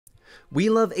We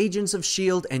love Agents of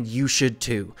S.H.I.E.L.D. and you should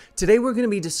too. Today we're going to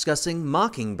be discussing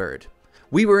Mockingbird.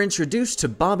 We were introduced to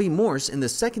Bobby Morse in the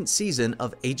second season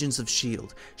of Agents of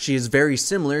S.H.I.E.L.D. She is very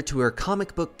similar to her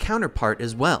comic book counterpart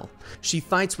as well. She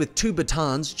fights with two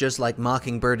batons just like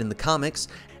Mockingbird in the comics,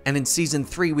 and in season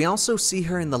 3 we also see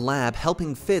her in the lab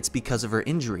helping Fitz because of her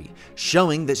injury,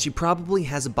 showing that she probably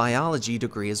has a biology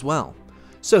degree as well.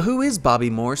 So who is Bobby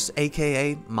Morse,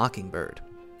 aka Mockingbird?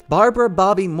 Barbara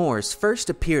Bobby Morse first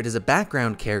appeared as a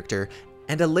background character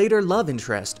and a later love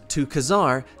interest to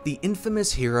Ka-Zar, the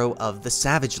infamous hero of the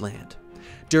Savage Land.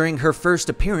 During her first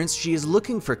appearance, she is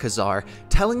looking for Ka-Zar,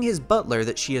 telling his butler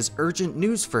that she has urgent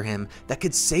news for him that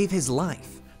could save his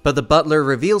life. But the butler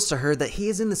reveals to her that he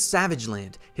is in the Savage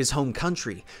Land, his home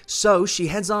country, so she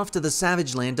heads off to the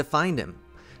Savage Land to find him.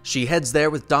 She heads there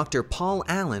with Dr. Paul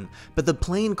Allen, but the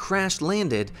plane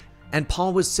crash-landed and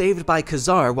Paul was saved by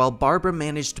Ka-Zar while Barbara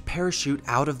managed to parachute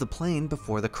out of the plane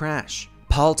before the crash.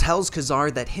 Paul tells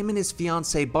Ka-Zar that him and his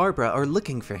fiancée Barbara are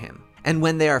looking for him. And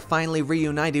when they are finally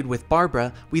reunited with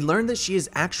Barbara, we learn that she is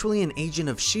actually an agent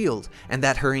of S.H.I.E.L.D. and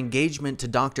that her engagement to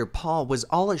Dr. Paul was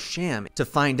all a sham to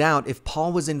find out if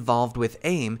Paul was involved with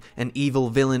AIM, an evil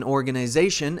villain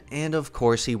organization, and of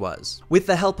course he was. With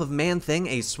the help of Man-Thing,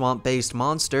 a swamp-based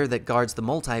monster that guards the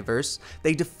multiverse,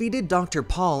 they defeated Dr.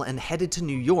 Paul and headed to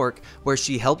New York, where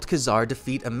she helped Ka-Zar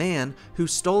defeat a man who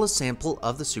stole a sample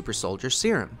of the super soldier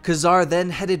serum. Ka-Zar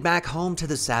then headed back home to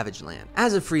the Savage Land.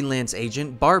 As a freelance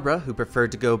agent, Barbara, who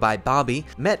preferred to go by Bobby,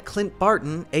 met Clint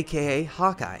Barton, aka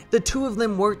Hawkeye. The two of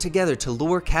them worked together to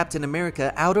lure Captain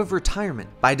America out of retirement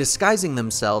by disguising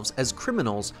themselves as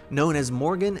criminals known as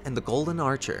Morgan and the Golden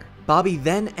Archer. Bobby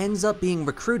then ends up being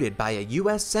recruited by a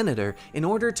US senator in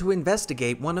order to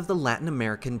investigate one of the Latin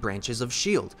American branches of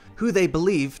S.H.I.E.L.D., who they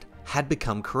believed had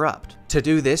become corrupt. To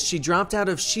do this, she dropped out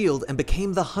of S.H.I.E.L.D. and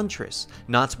became the Huntress,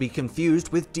 not to be confused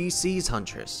with DC's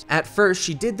Huntress. At first,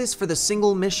 she did this for the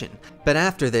single mission, but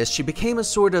after this, she became a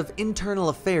sort of internal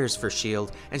affairs for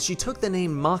S.H.I.E.L.D., and she took the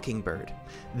name Mockingbird.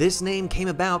 This name came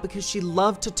about because she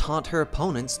loved to taunt her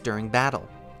opponents during battle.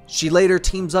 She later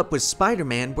teams up with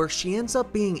Spider-Man, where she ends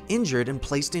up being injured and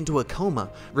placed into a coma,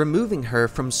 removing her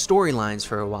from storylines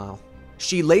for a while.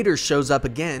 She later shows up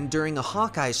again during a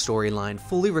Hawkeye storyline,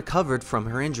 fully recovered from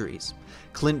her injuries.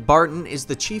 Clint Barton is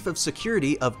the chief of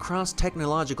security of Cross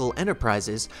Technological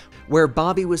Enterprises, where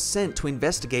Bobby was sent to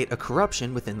investigate a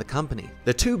corruption within the company.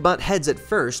 The two butt heads at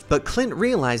first, but Clint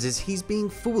realizes he's being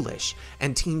foolish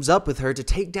and teams up with her to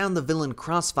take down the villain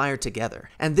Crossfire together.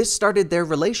 And this started their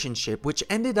relationship, which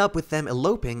ended up with them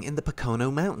eloping in the Pocono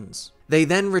Mountains. They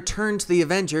then returned to the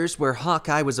Avengers, where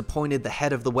Hawkeye was appointed the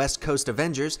head of the West Coast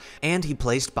Avengers, and he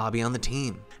placed Bobby on the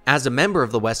team. As a member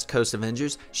of the West Coast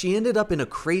Avengers, she ended up in a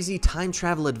crazy time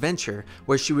travel adventure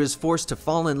where she was forced to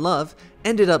fall in love,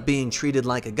 ended up being treated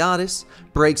like a goddess,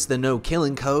 breaks the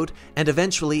no-killing code, and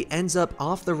eventually ends up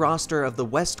off the roster of the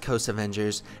West Coast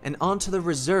Avengers and onto the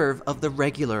reserve of the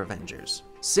regular Avengers.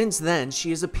 Since then, she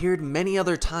has appeared many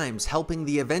other times helping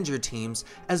the Avenger teams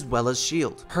as well as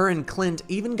S.H.I.E.L.D. Her and Clint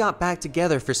even got back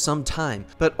together for some time,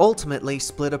 but ultimately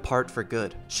split apart for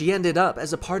good. She ended up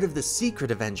as a part of the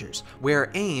Secret Avengers, where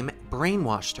AIM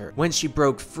brainwashed her. When she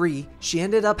broke free, she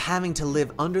ended up having to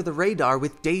live under the radar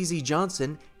with Daisy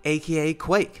Johnson, aka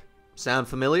Quake. Sound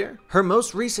familiar? Her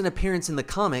most recent appearance in the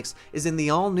comics is in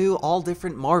the all-new,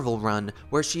 all-different Marvel run,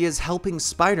 where she is helping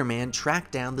Spider-Man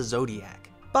track down the Zodiac.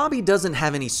 Bobby doesn't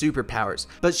have any superpowers,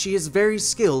 but she is very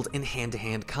skilled in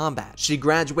hand-to-hand combat. She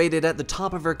graduated at the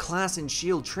top of her class in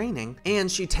S.H.I.E.L.D. training, and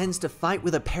she tends to fight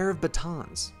with a pair of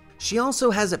batons. She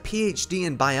also has a PhD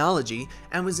in biology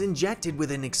and was injected with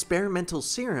an experimental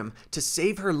serum to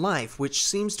save her life, which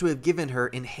seems to have given her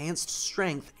enhanced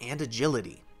strength and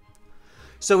agility.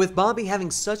 So with Bobby having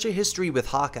such a history with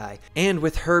Hawkeye, and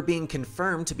with her being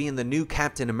confirmed to be in the new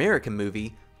Captain America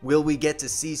movie, will we get to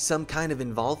see some kind of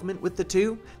involvement with the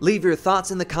two? Leave your thoughts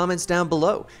in the comments down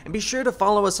below, and be sure to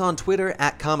follow us on Twitter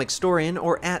at Comicstorian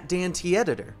or at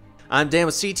DanTEditor. I'm Dan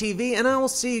with CTV, and I will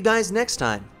see you guys next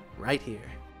time, right here.